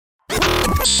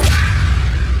Hardwell.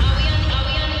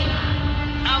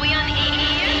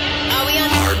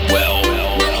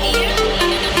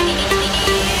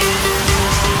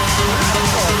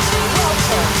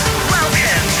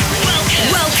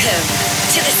 Welcome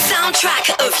to the soundtrack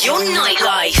of your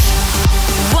nightlife.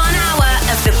 1 hour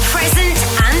of the present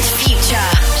and future.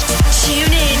 Tune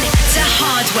in to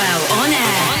Hardwell On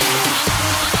Air.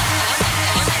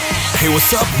 Hey,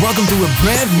 what's up? Welcome to a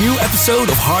brand new episode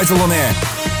of Hardwell On Air.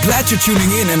 Glad you're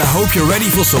tuning in and I hope you're ready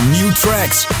for some new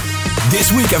tracks. This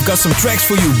week I've got some tracks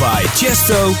for you by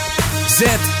Tiesto,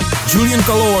 Zed, Julian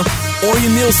Calor,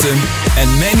 Orjan Nilsen, and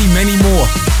many, many more.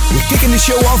 We're kicking the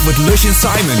show off with Lush and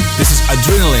Simon. This is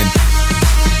Adrenaline.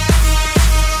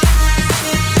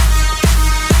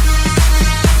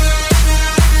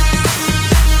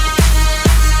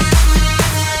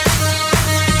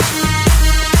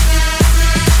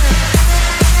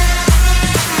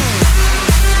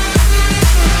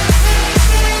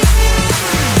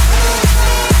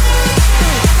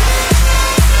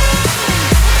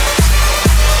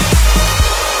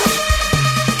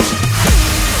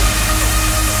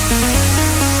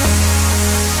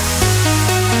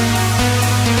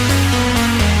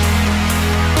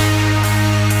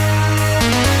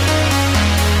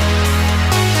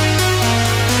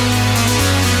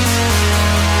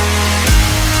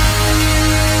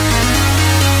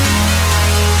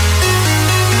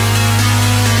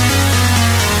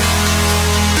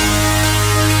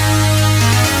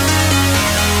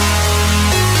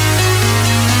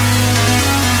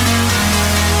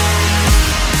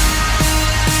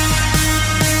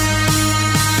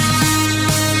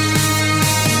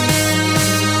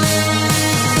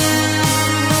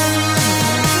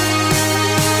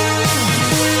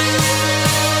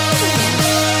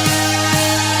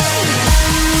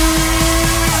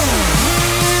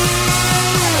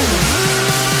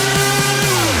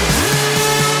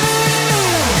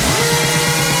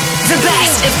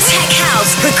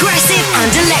 Progressive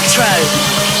and electro.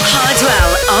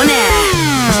 Hardwell On Air.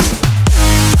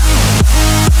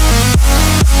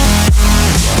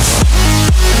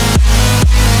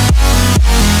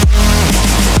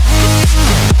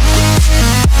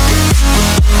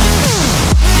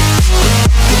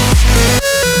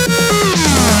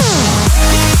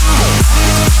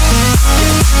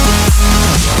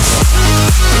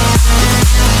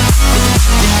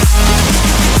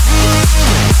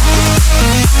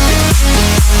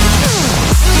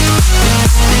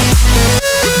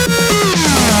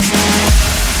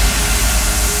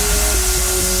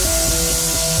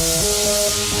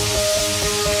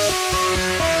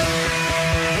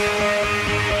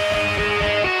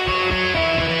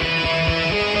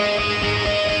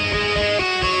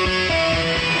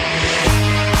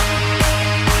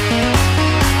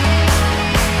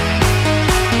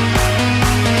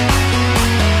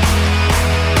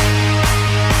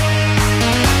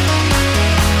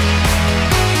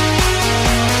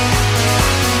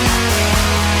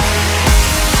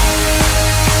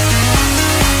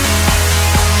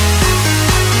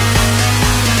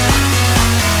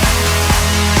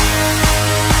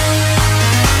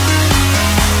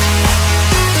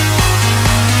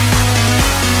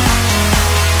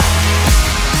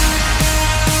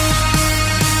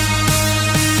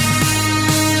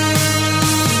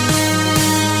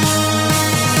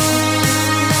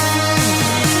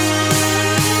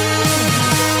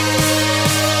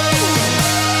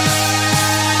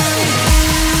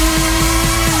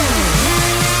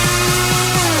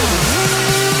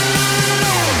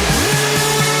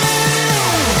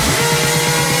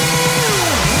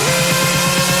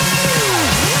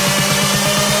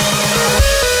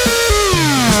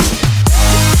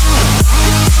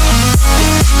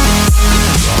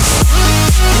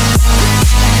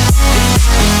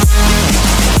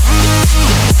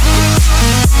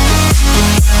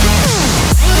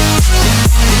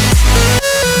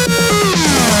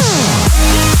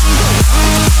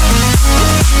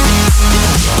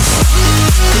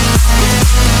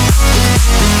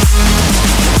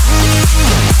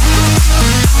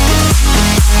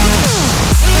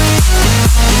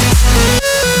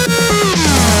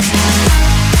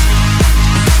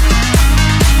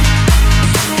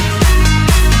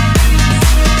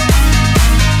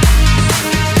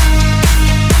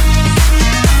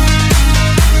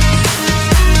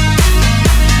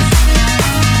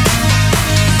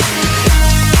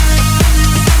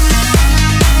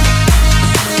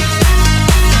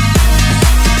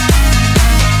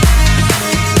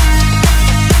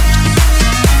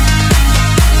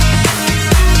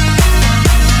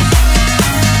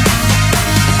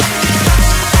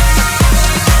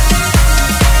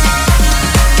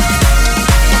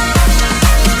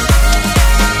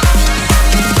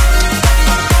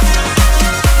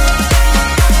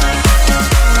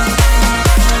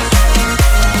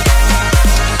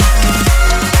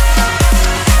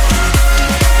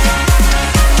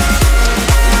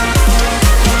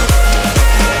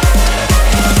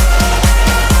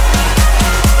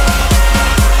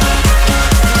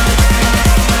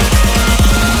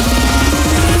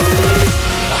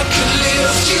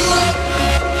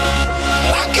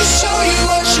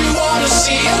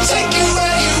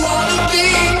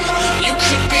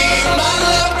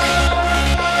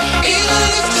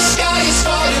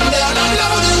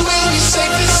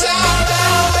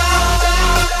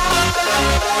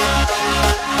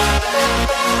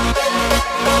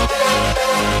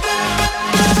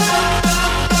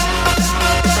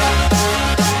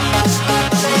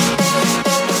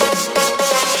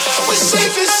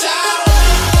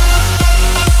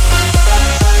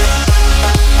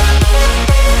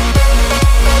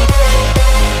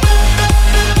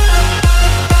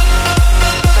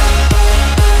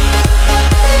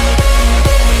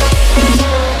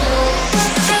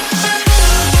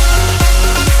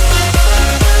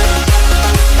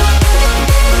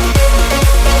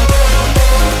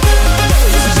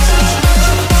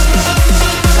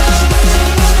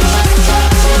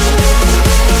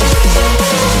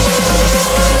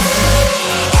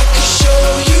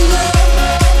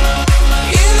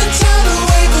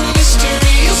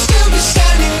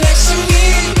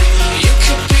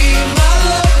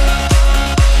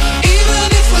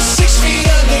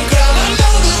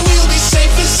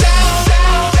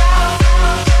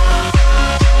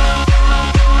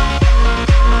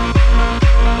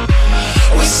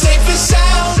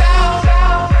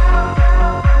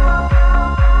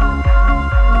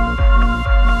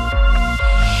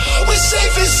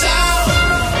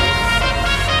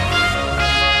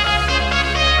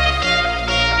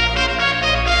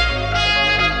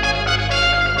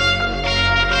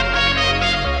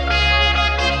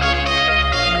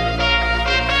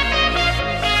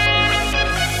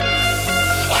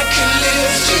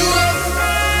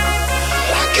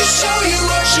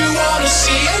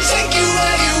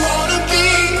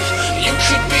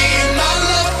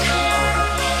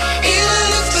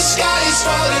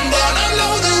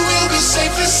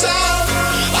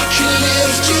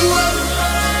 you up.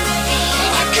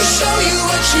 I can show you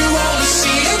what you wanna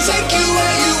see and take you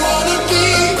where you wanna be.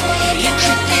 You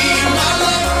could be my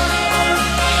love.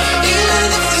 Even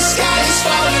if the sky is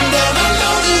falling down, I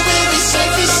know that we'll be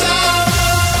safe and sound.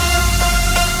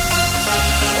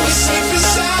 We're safe and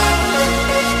sound.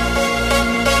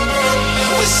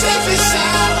 We're safe and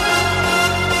sound.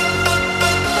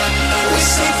 We're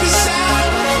safe and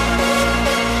sound.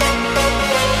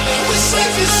 We're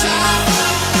safe and sound.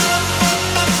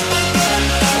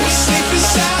 We're safe and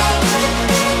sound.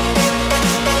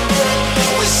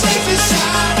 We're safe and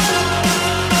sound.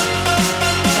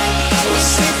 We're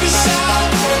safe and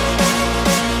sound.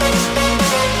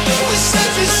 We're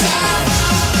safe and sound.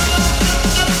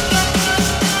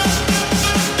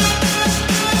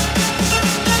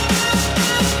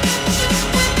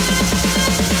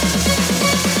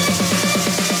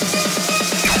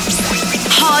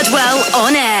 Hardwell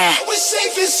On Air. We're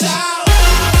safe and sound.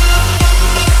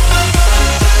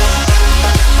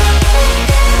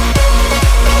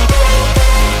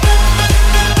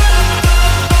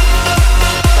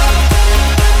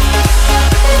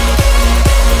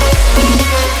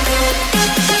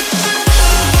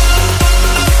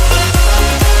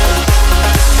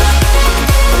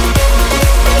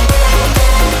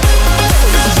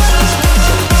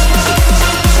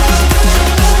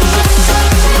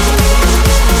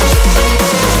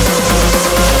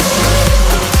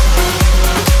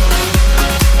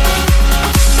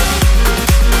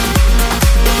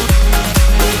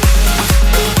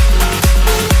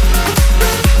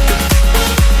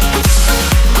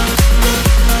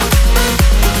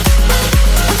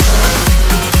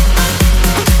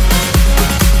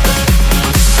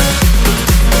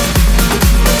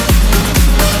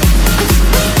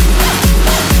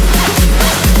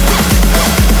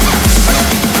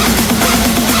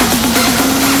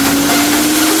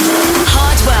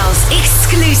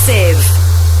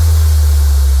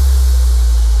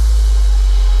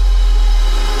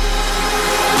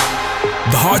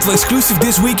 Hardwell exclusive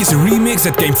this week is a remix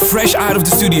that came fresh out of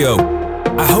the studio.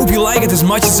 I hope you like it as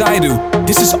much as I do.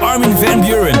 This is Armin van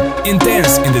Buuren,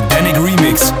 Intense in the Dannic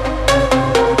remix.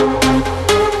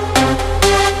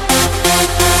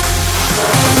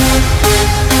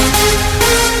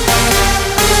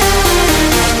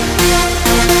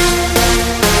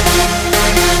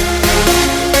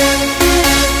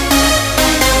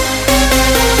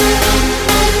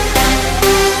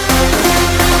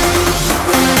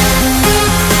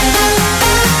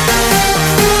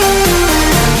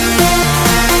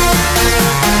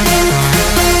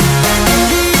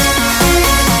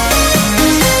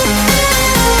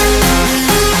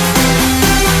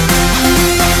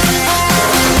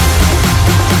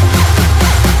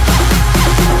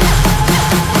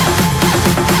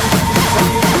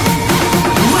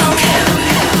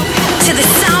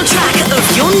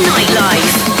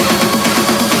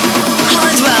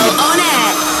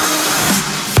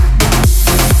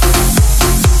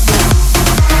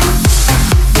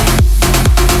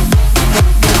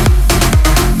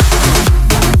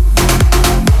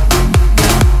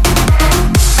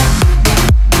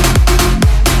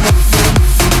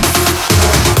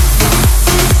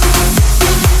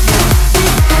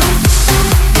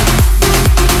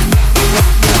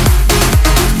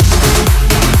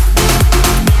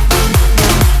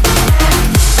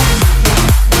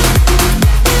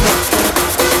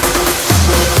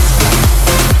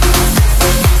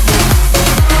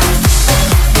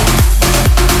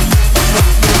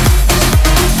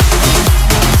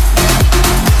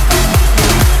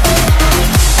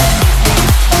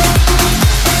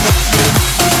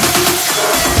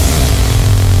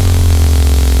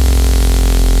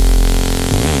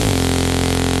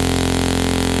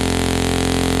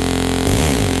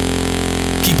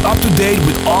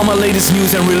 With all my latest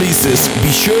news and releases,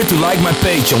 be sure to like my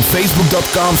page on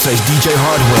facebook.com/DJ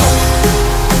Hardwell.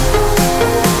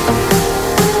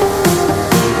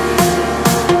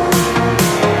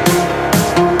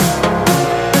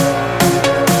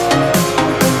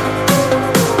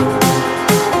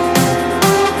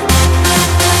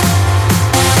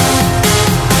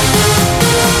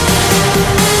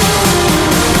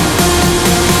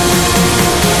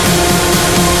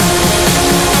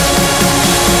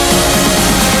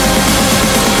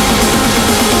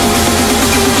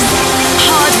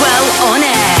 Hardwell On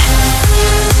Air.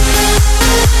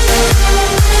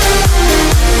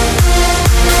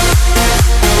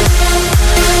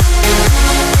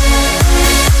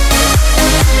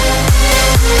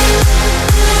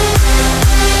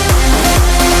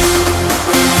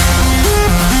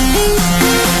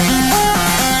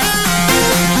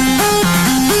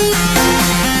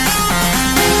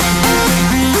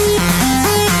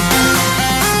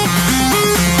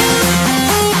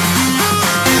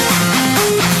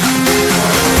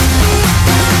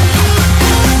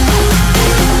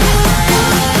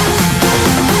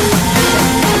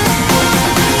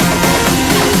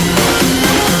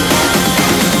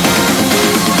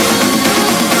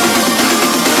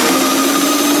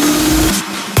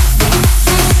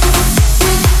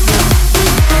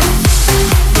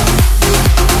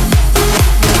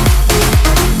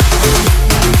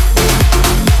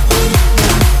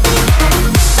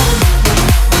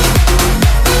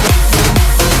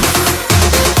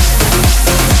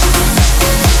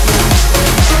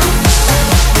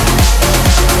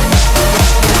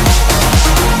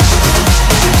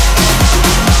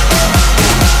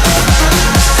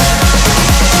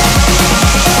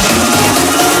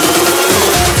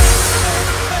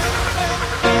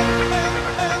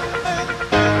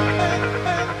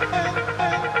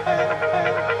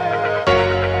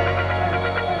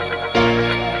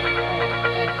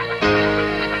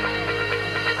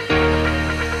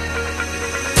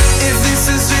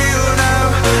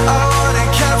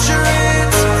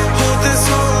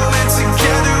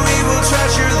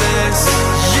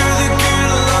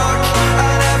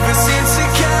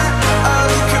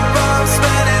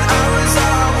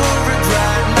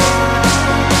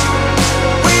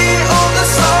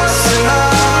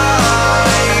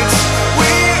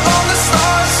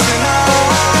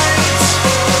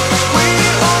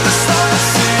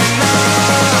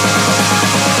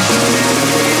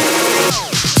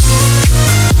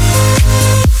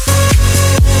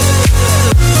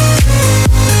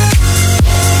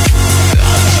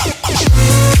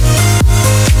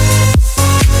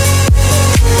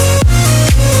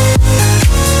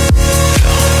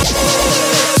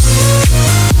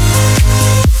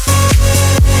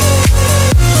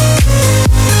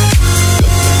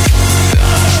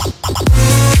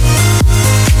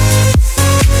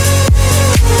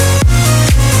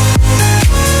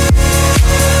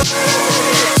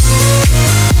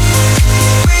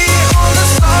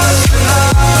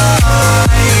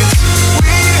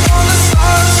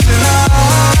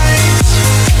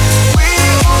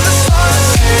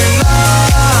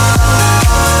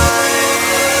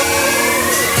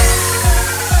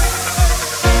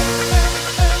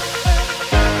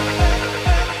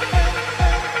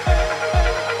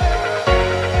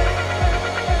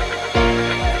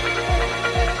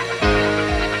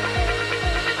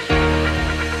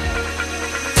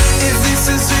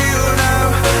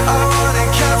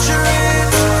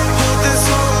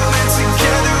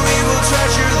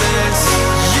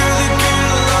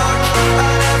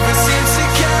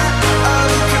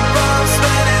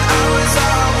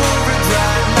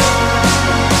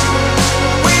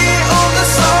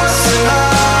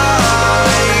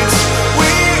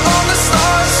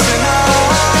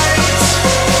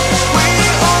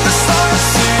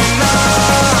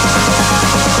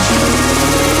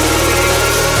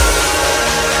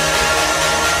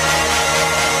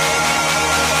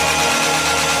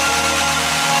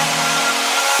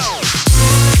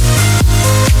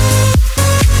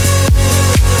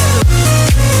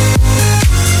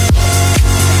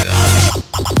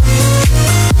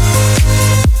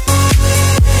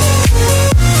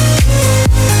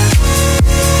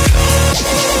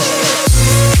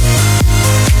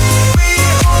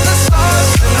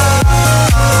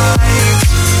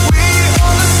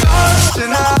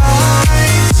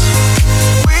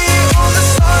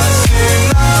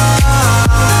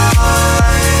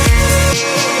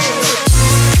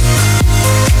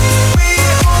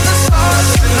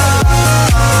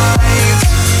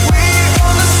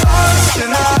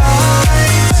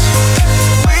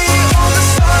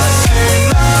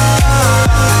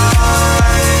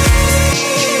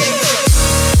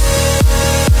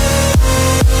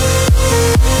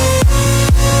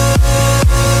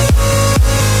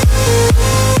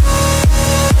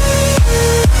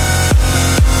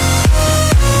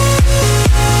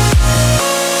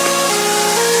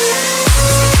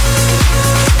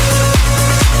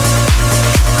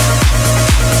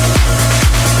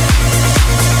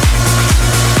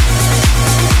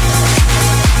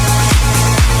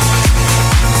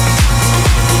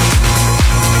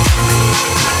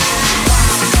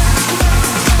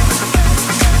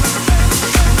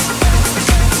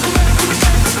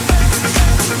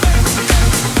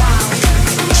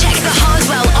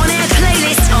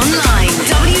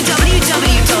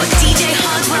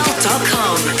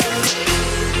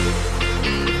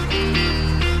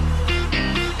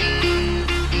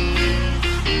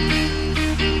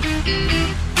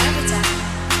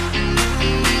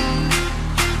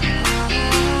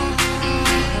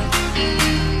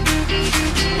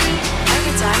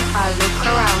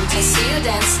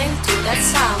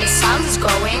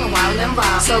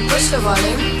 So push the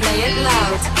volume, play it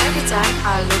loud. Every time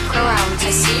I look around,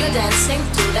 I see you dancing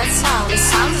to that sound. The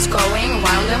sound is going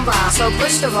wild and wild. So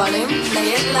push the volume,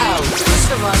 play it loud. Push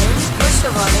the volume, push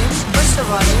the volume, push the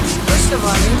volume, push the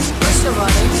volume, push the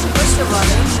volume, push the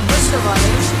volume, push the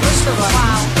volume, push the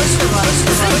volume, push the volume,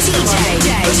 push the volume.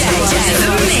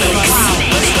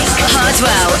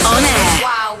 Hardwell on air.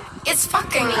 Wow, it's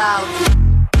fucking loud.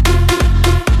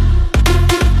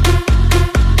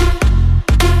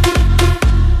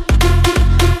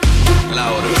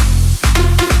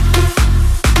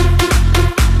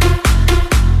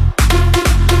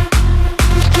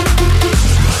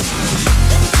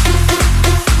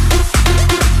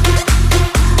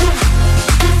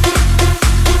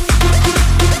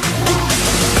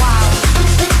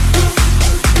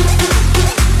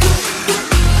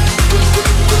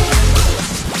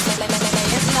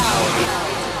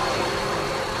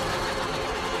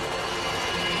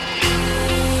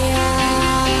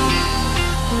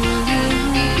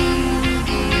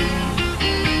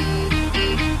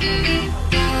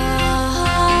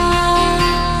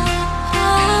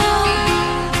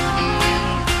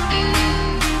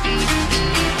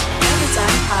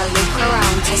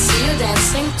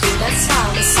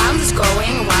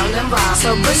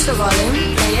 So push the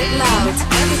volume, play it loud.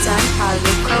 Every time I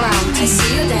look around, I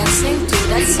see you dancing to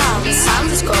that sound. The sound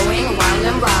is going wild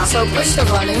and wild. So push the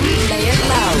volume, play it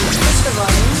loud. Push the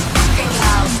volume, fucking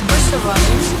loud. Push the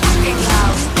volume, fucking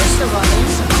loud. Push the volume,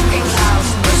 fucking loud.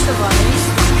 Push the volume,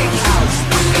 fucking loud.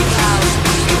 Fucking loud,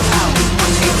 fucking loud,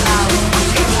 fucking loud,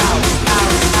 fucking loud,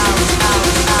 loud, loud, loud,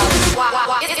 loud.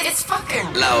 Wow, it's fucking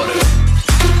loud.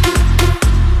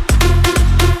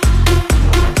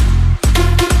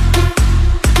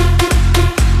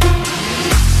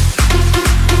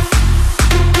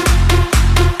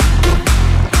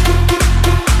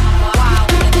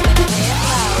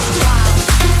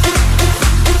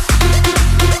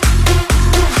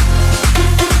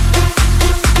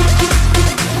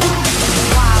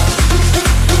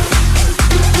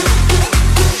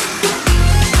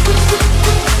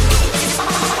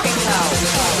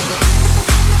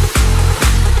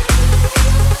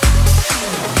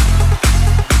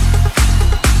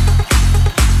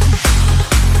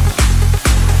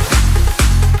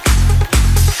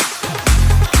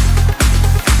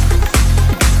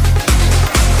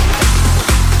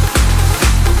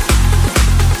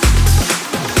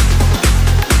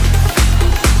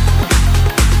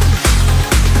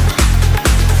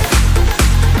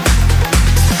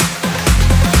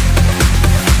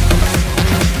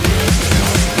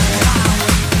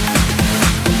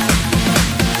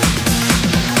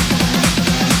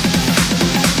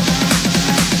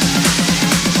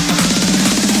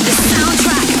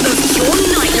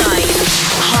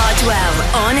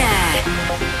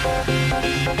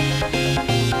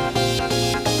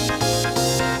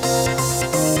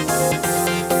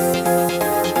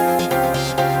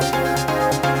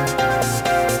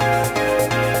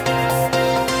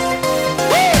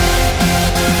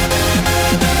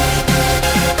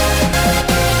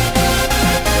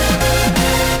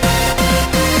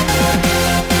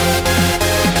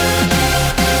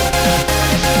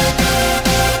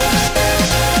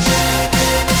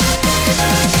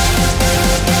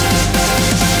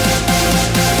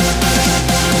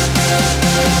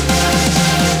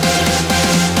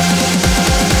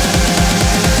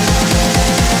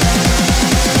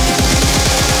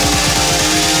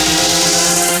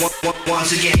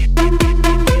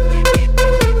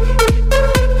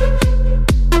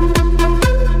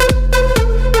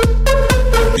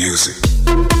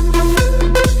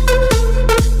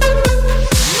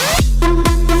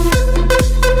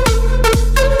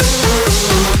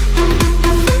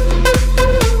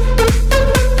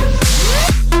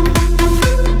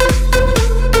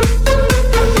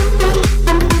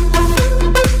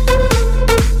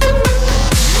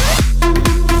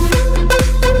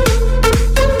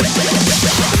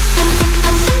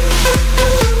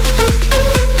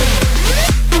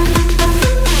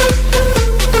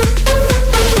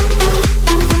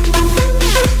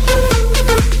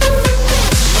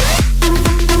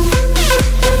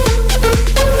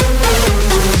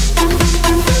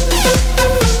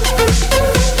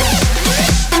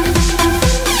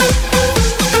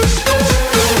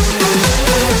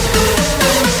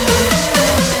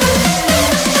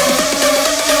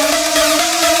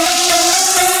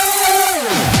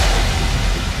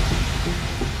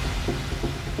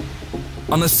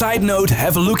 On a side note,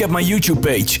 have a look at my YouTube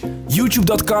page,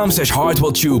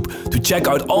 youtube.com/HardwellTube, to check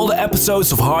out all the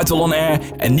episodes of Hardwell On Air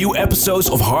and new episodes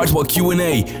of Hardwell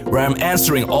Q&A, where I'm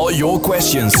answering all your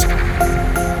questions.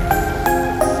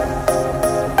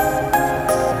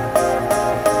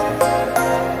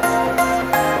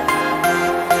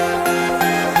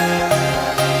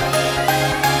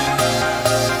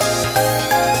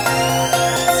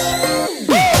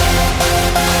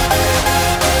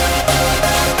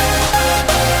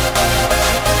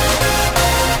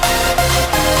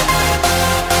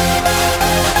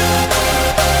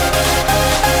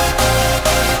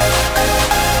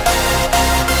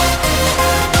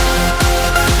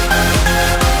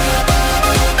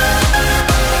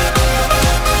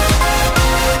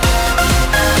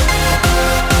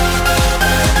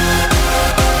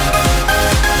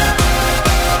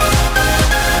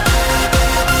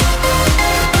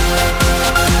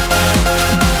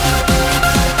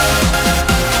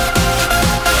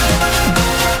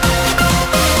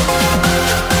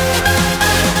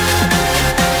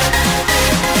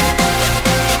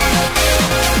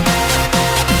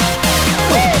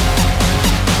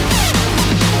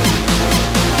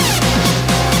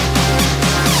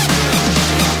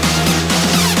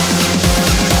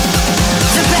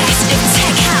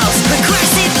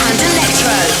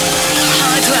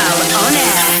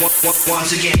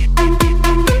 Once again.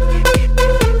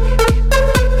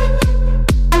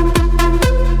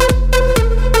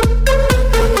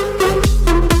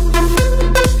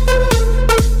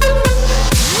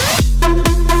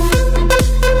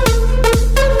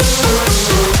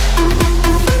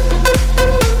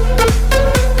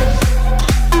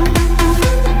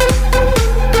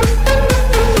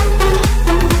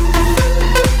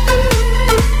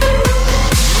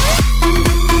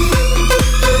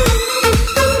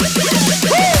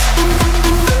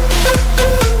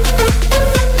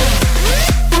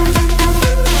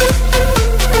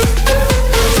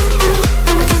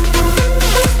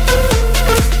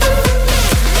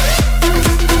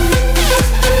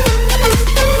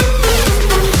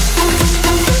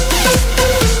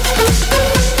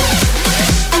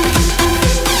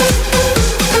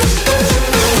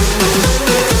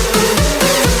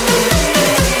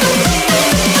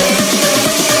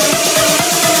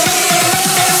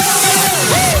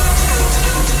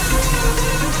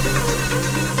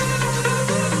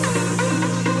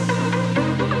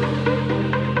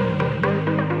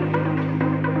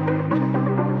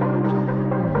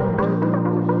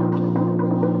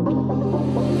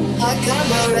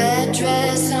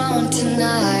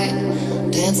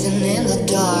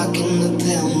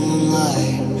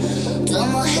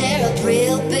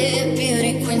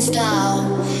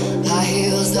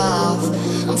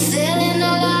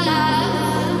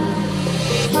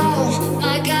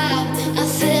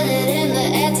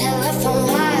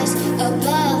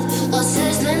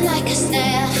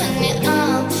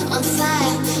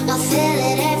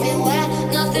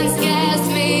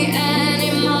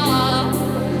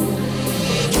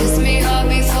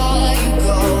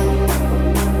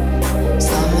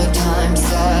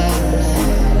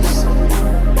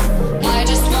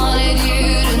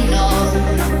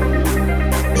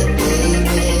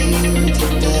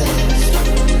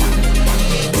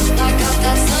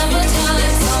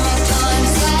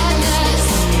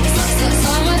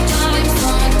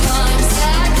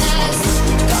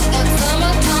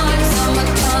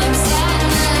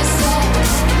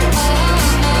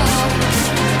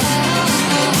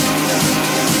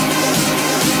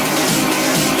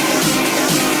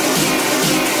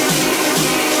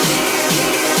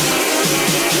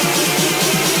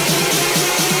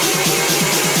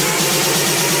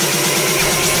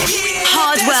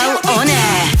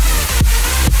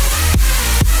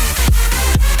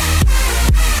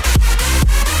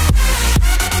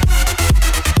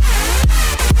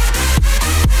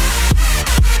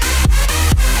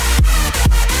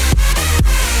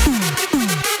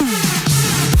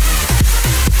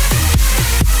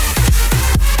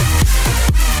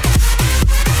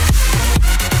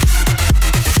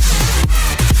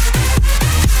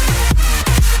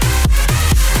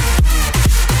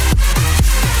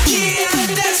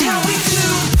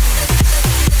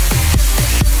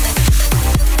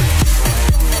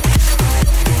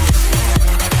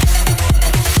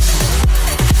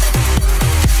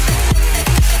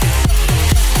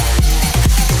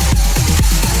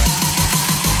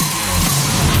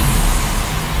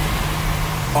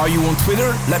 Are you on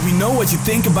Twitter? Let me know what you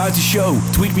think about the show.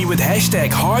 Tweet me with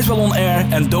hashtag Hardwell On Air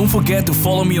and don't forget to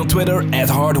follow me on Twitter at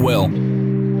Hardwell.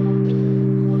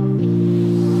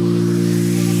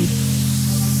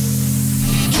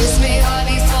 Kiss me hard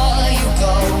before you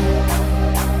go.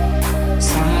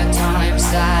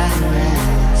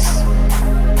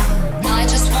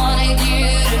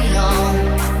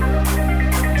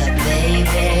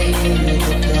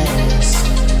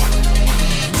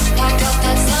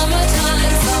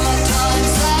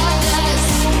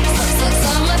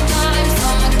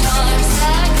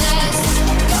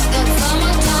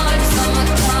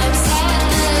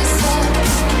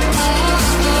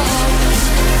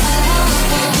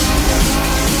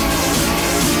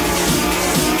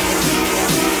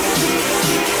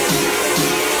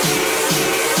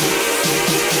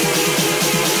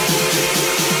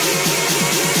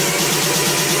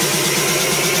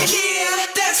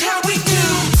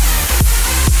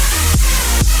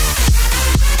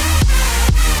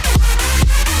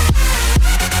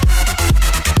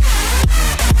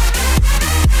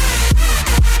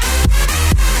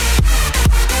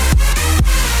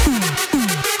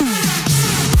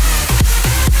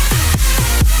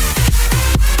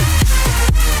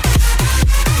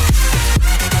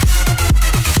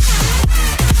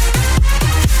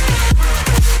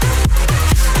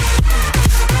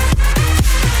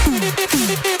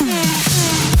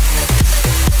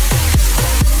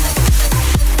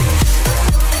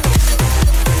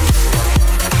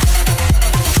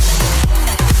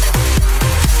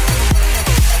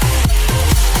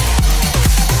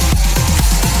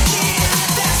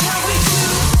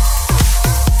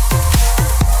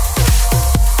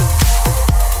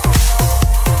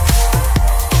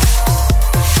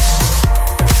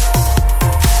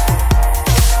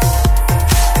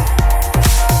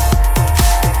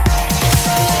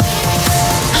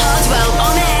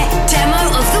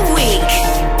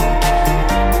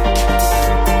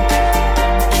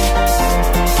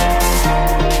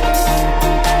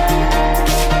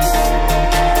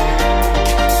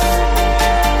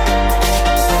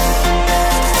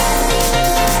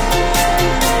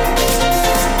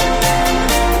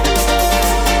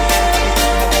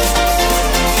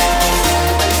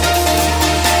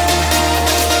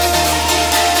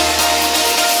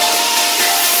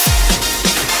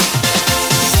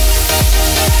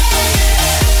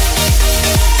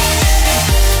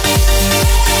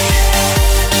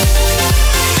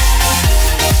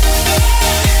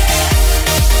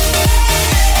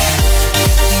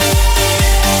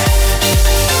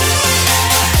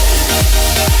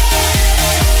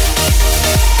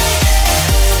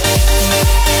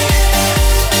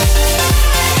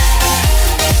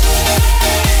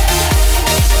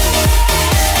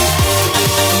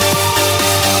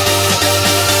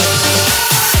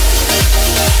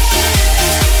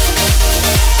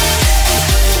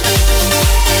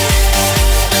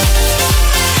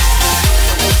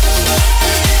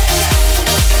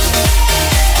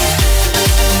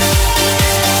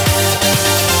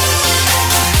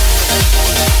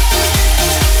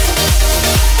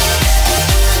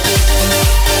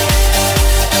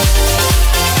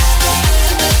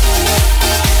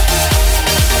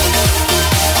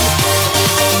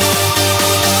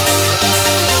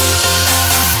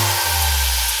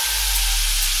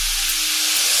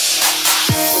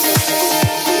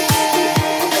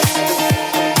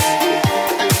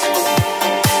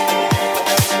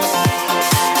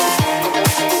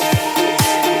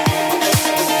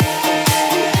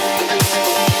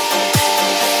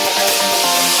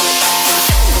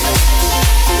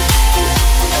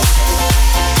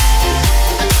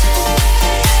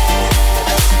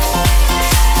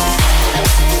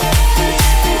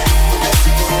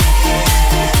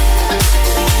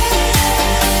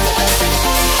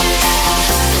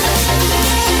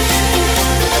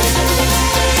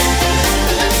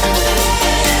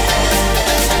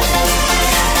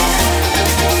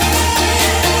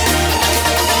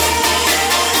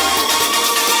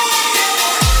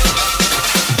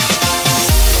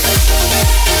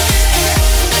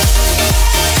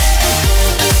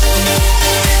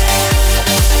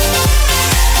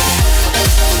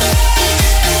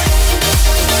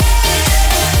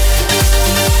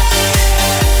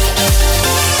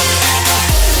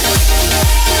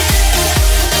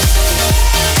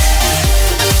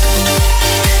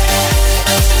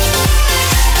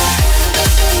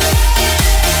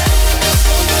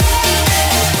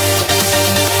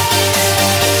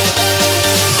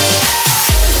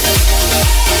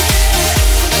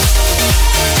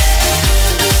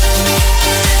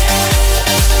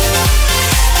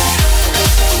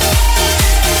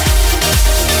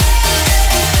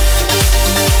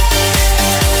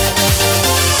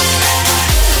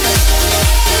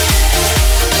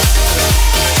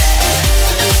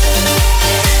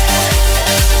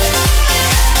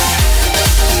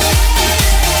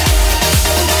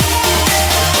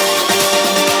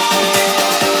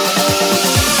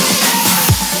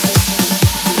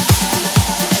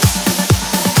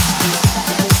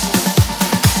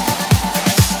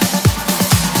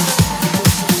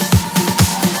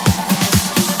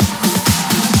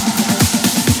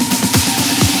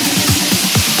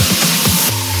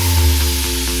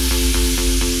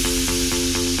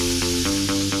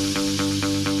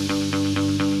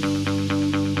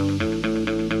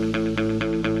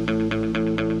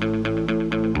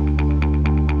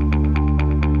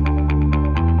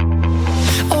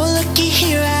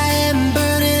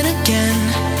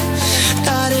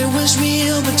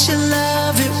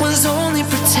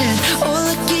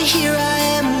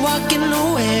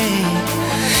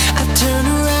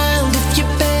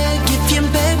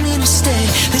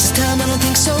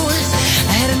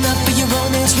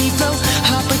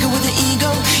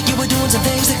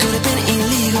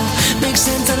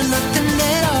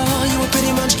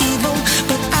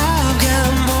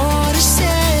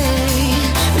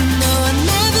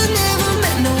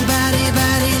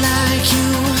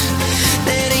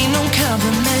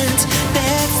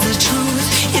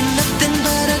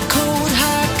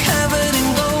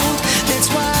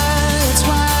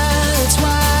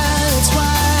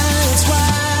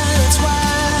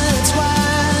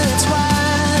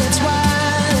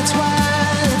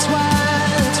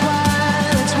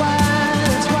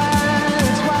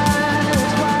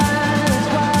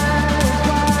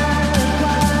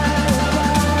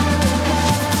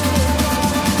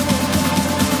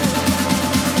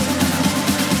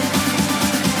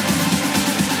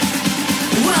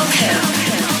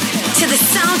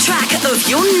 soundtrack of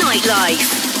your nightlife.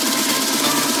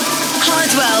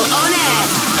 Hardwell On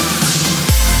Air.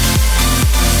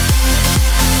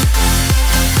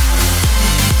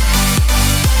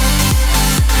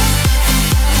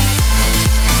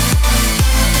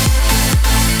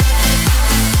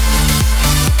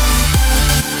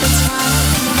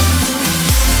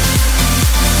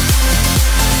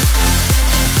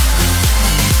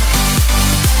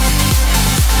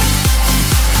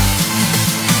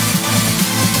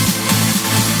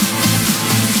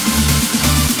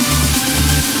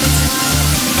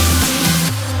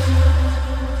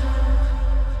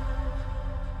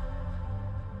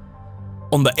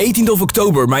 On the 18th of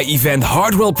October, my event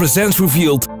Hardwell Presents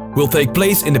Revealed will take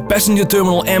place in the passenger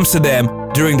terminal Amsterdam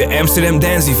during the Amsterdam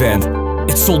Dance event.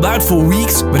 It's sold out for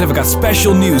weeks, but I've got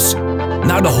special news.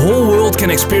 Now the whole world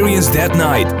can experience that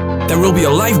night. There will be a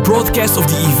live broadcast of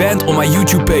the event on my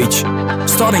YouTube page,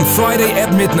 starting Friday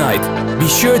at midnight. Be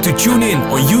sure to tune in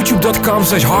on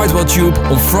youtube.com/hardwelltube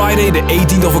on Friday the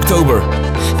 18th of October.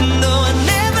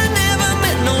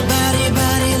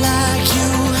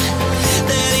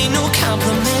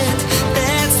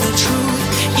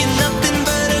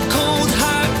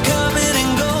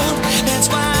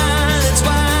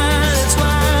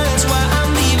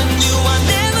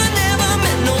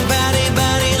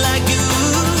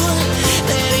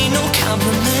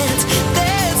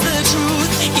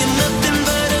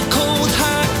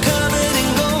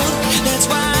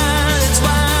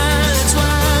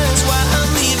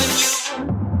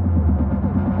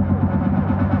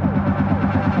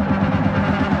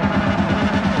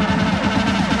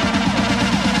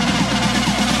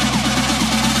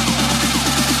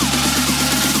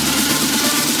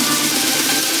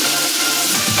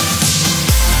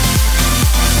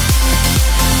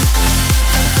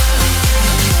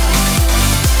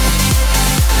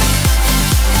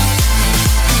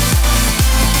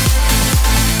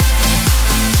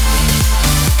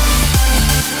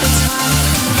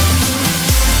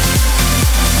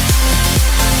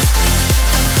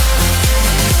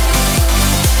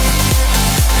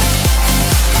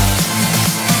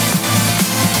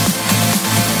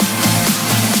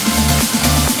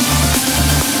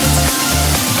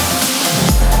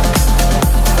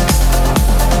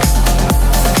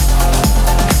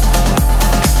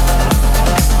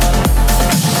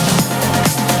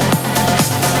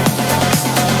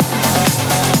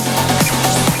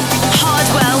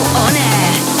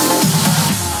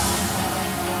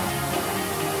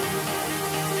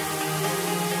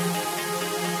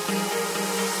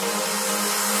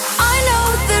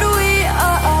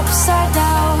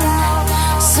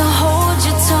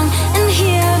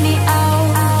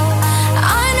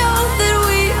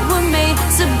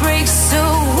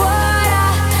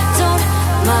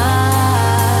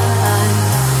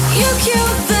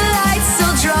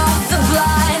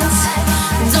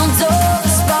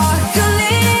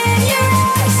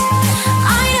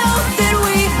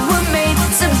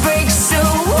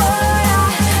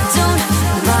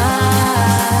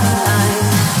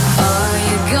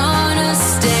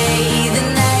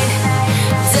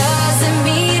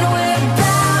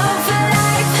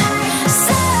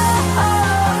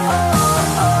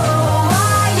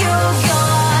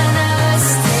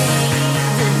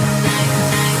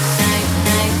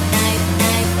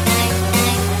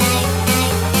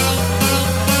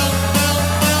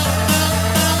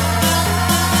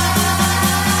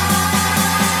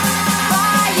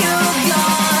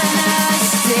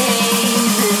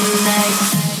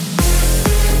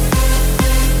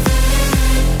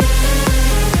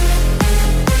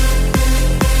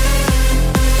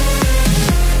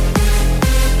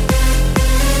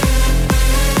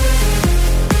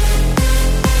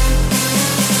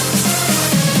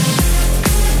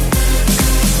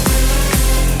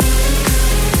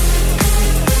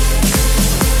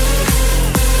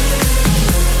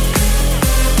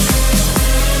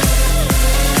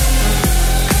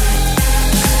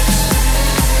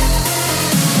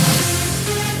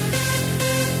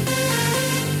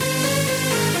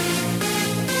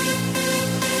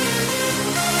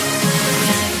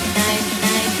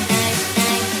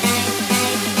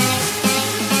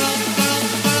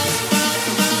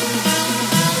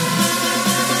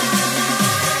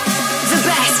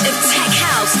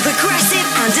 Progressive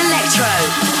and electro.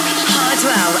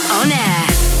 Hardwell On Air.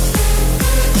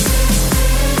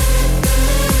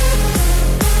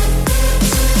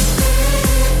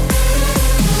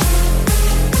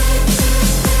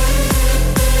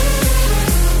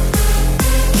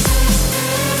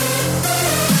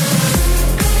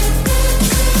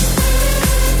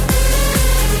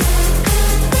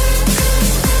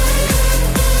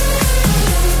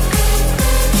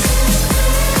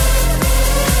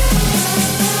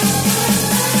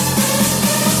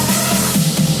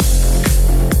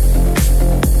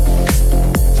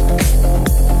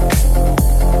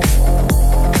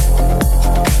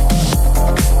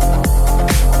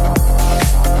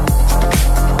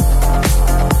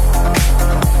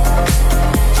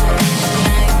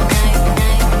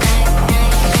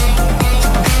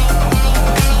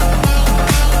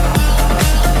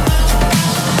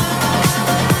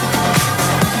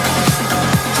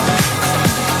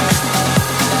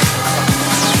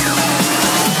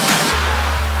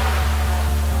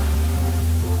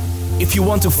 If you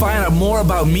want to find out more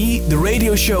about me, the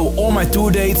radio show, or my tour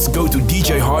dates, go to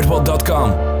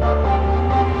djhardwell.com.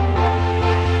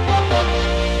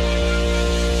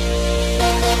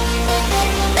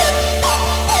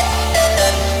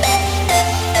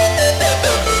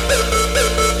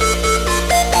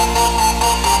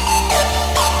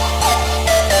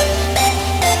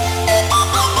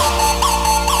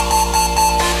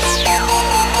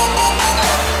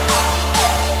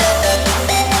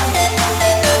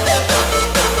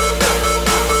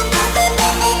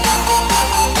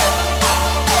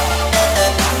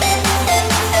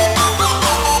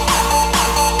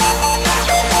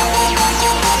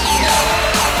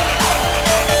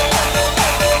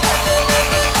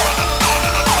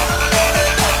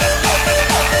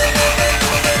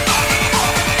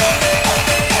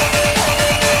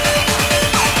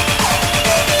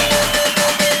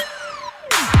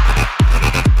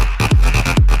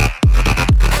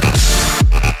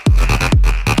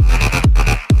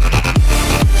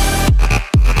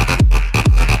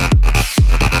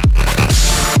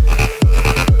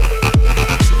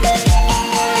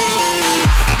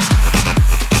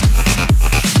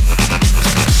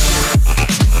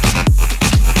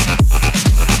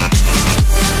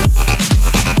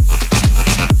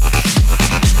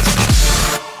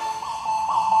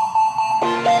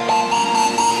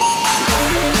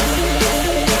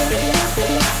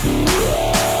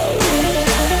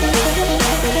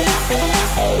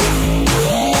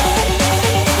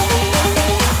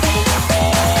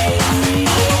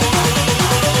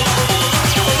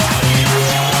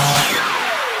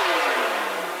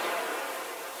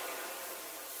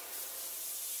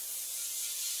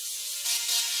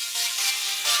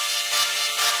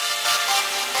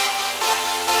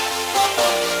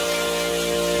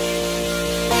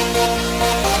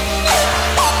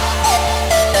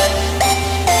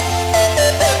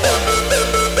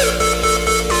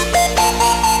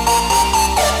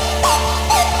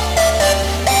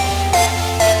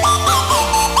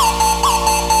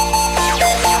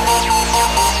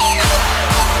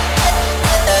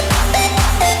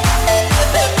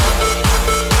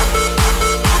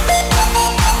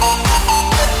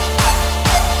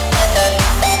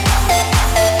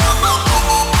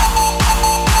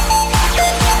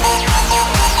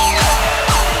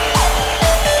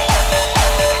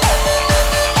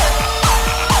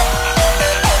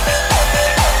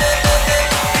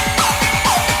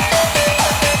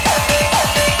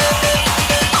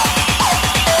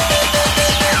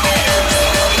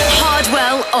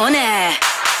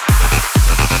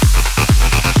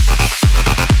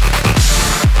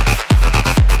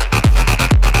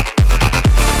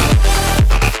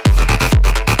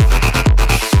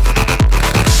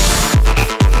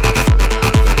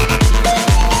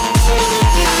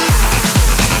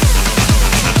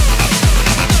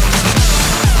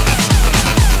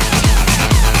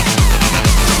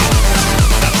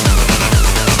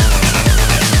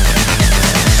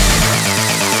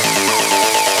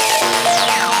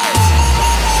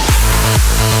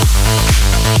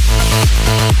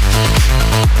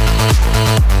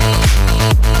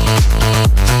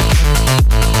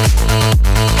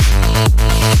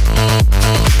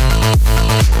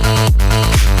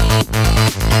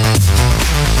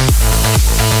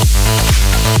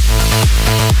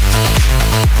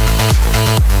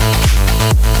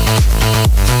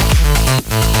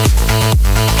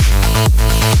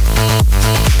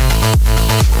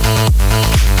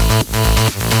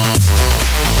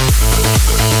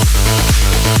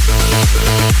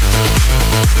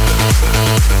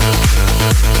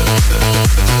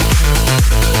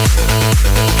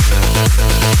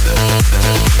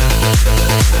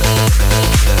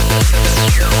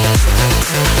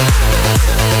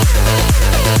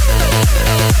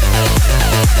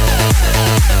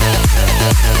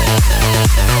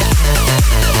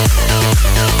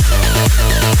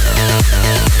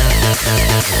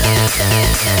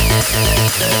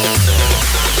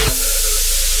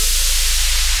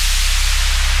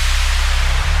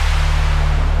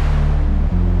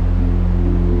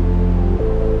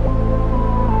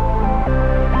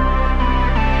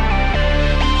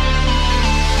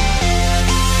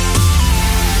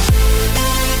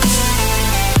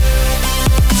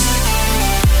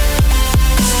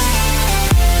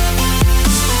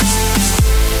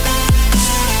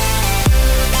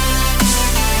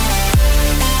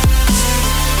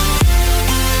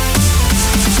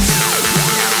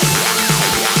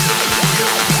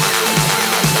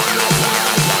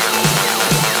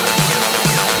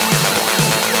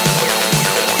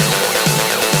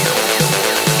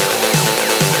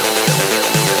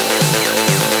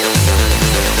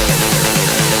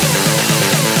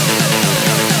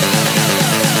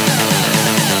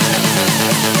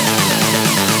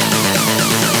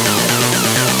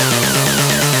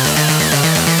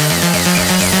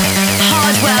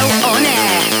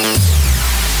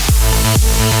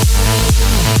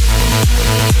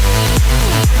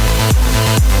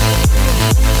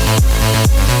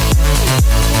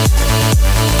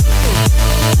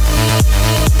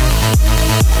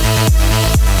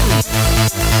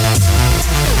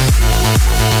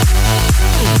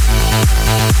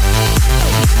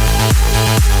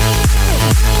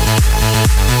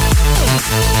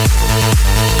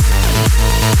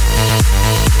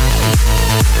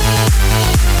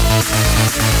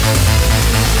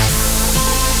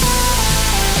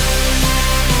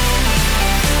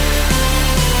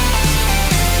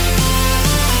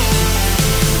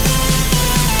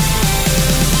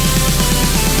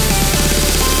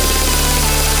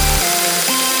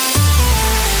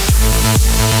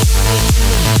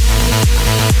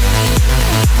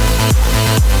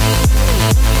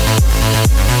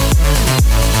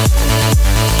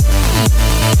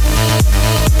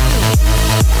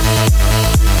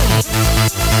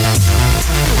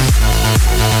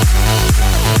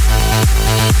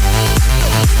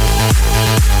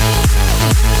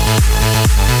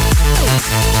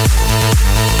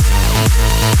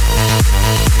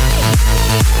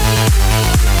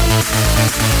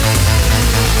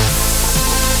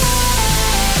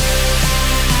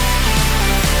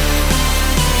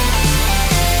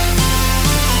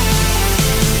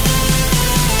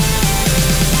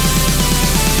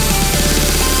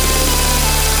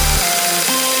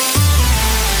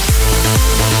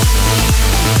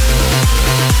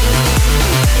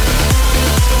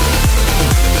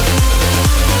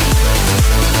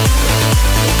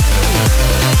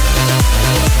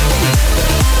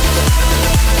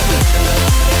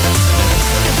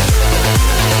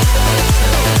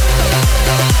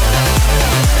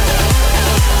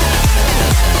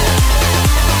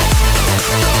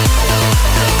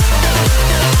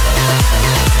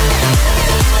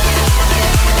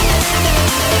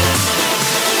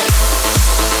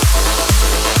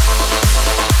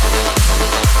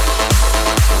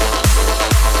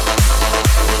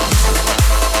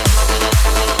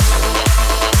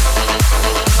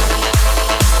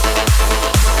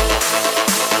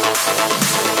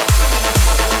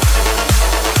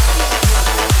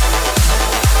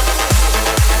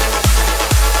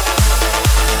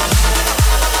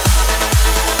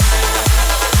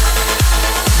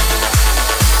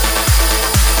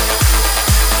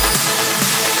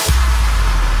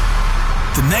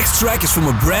 track is from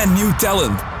a brand new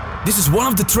talent. This is one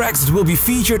of the tracks that will be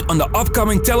featured on the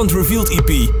upcoming Talent Revealed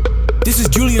EP. This is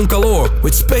Julian Calor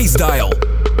with Space Dial.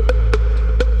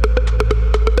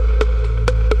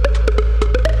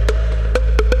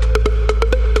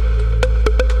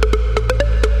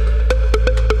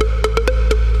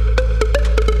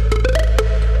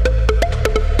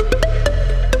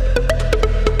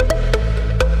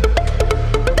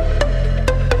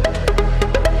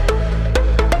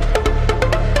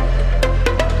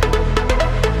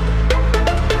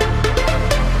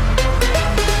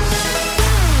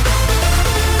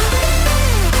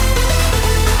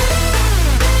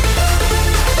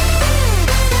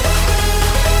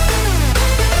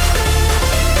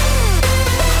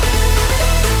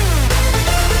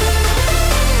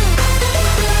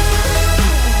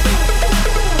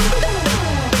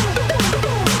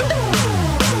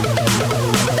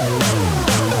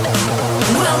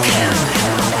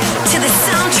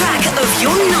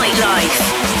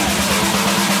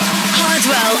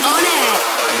 Hardwell On Air.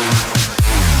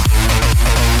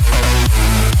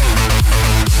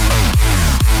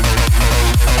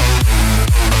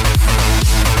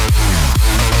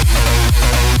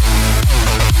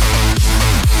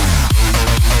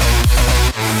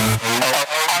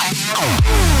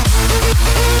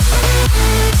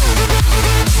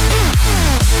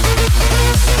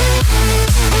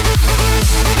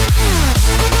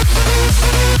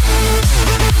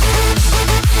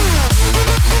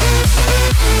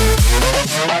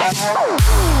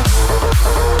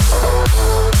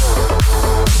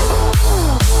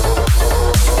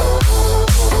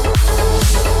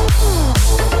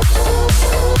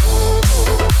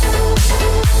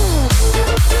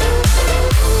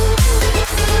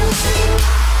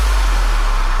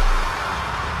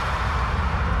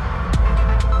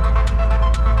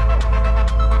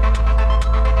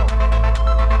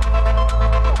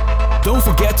 Don't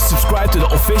forget to subscribe to the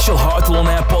official Hardwell On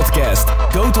Air podcast.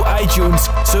 Go to iTunes,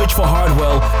 search for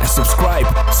Hardwell, and subscribe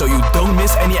so you don't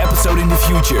miss any episode in the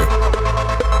future.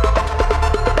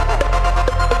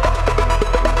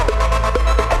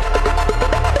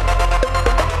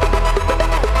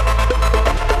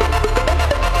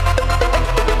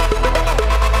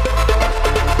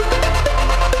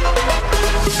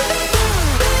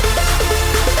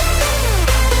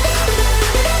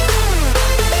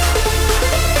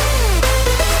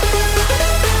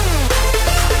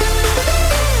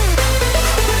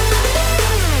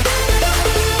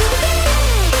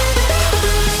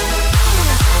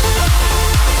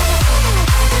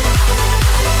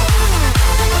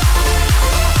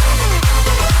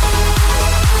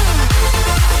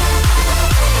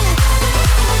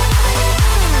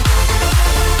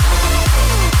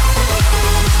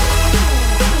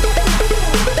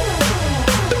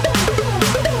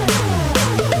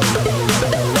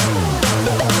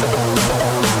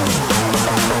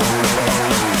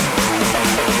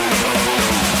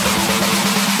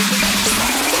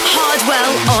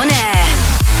 On Air.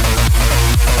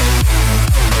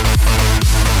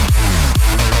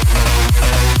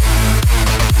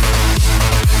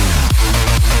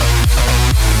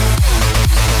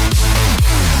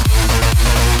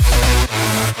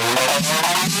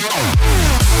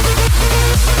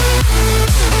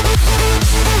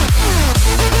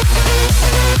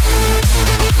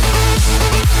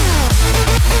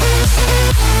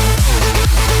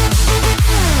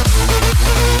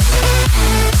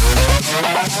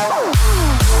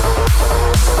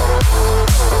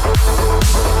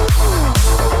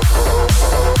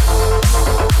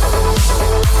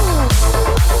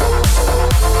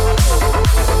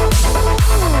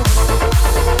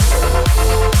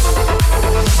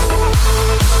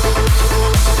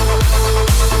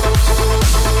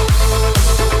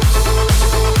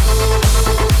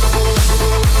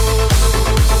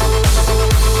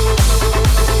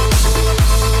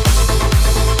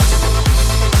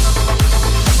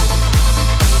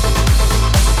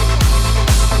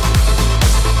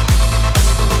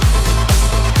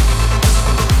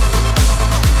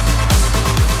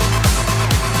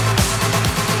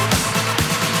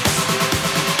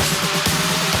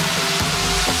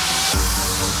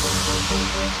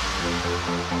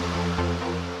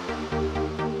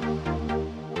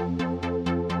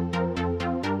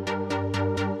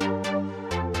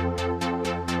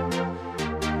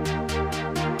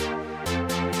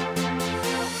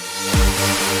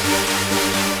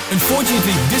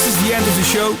 Unfortunately, this is the end of the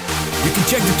show. You can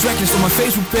check the tracklist on my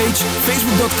Facebook page,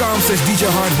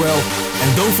 facebook.com/DJHardwell.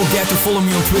 And don't forget to follow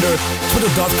me on Twitter,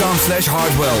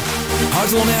 twitter.com/Hardwell.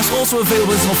 Hardwell On Air is also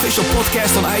available as an official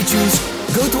podcast on iTunes.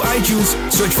 Go to iTunes,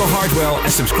 search for Hardwell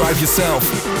and subscribe yourself.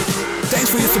 thanks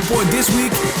for your support this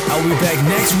week. I'll be back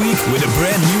next week with a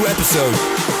brand new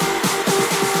episode.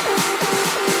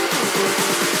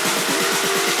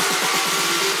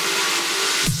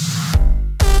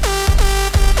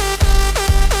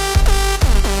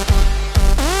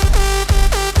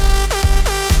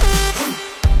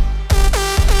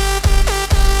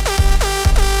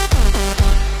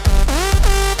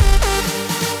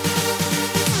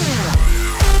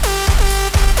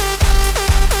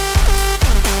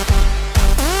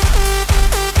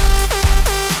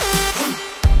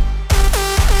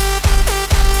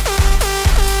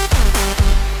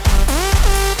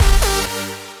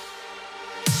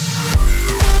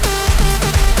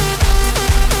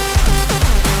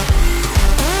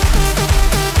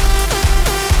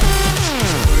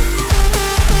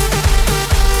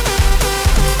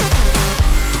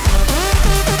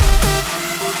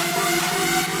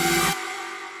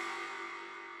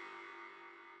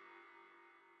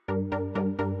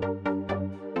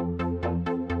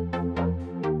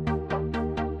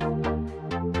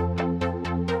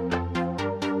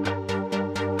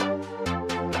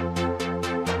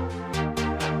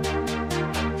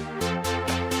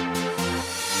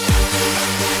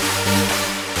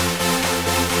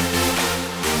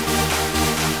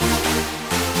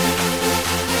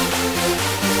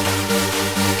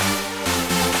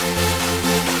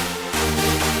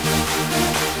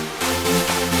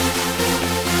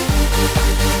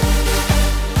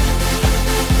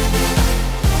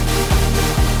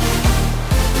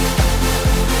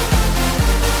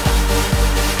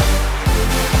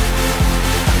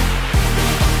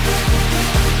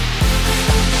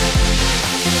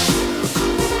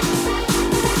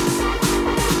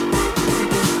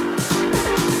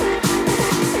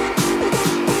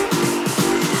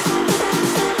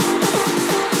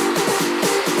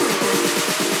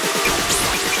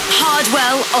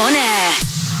 Hardwell On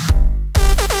Air.